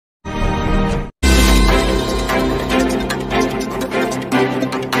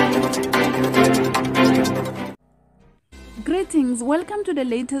Greetings, welcome to the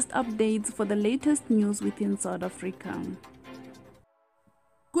latest updates for the latest news within South Africa.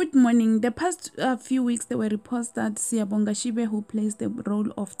 Good morning. The past few weeks there were reports that Siyabonga Shibe, who plays the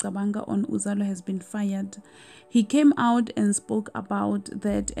role of Cabanga on Uzalo, has been fired. He came out and spoke about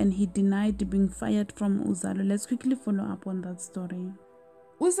that and he denied being fired from Uzalo. Let's quickly follow up on that story.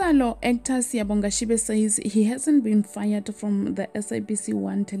 Uzalo actor Siyabonga Shibe says he hasn't been fired from the SABC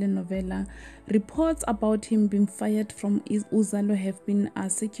 1 telenovela. Reports about him being fired from Uzalo have been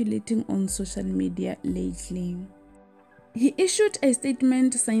circulating on social media lately. He issued a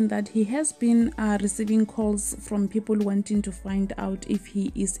statement saying that he has been receiving calls from people wanting to find out if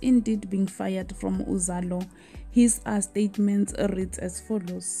he is indeed being fired from Uzalo. His statement reads as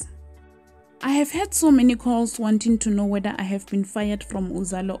follows. I have had so many calls wanting to know whether I have been fired from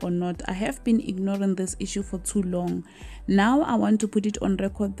Uzalo or not. I have been ignoring this issue for too long. Now I want to put it on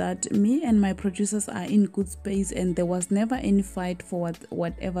record that me and my producers are in good space and there was never any fight for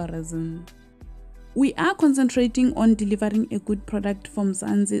whatever reason. We are concentrating on delivering a good product from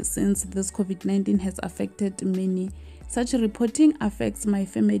Mzansi since this COVID-19 has affected many. Such reporting affects my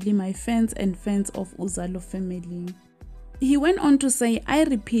family, my fans and fans of Uzalo family. He went on to say, I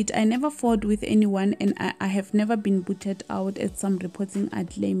repeat, I never fought with anyone and I have never been booted out, as some reporting are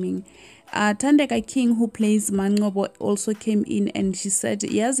claiming. Thandeka King, who plays Manqobo, also came in and she said,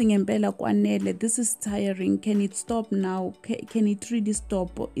 Yazi ngempela kwanele, this is tiring. Can it stop now? Can it really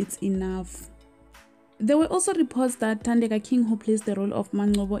stop? It's enough. There were also reports that Thandeka King, who plays the role of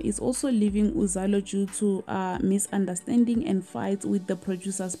Manqobo, is also leaving Uzalo due to misunderstanding and fights with the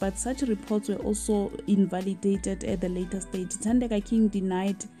producers, but such reports were also invalidated at the later stage. Thandeka King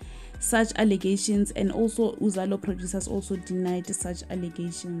denied such allegations and also Uzalo producers also denied such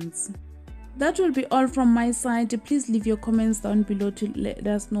allegations. That will be all from my side. Please leave your comments down below to let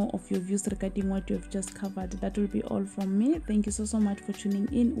us know of your views regarding what you have just covered. That will be all from me. Thank you so much for tuning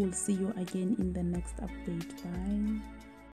in. We'll see you again in the next update. Bye.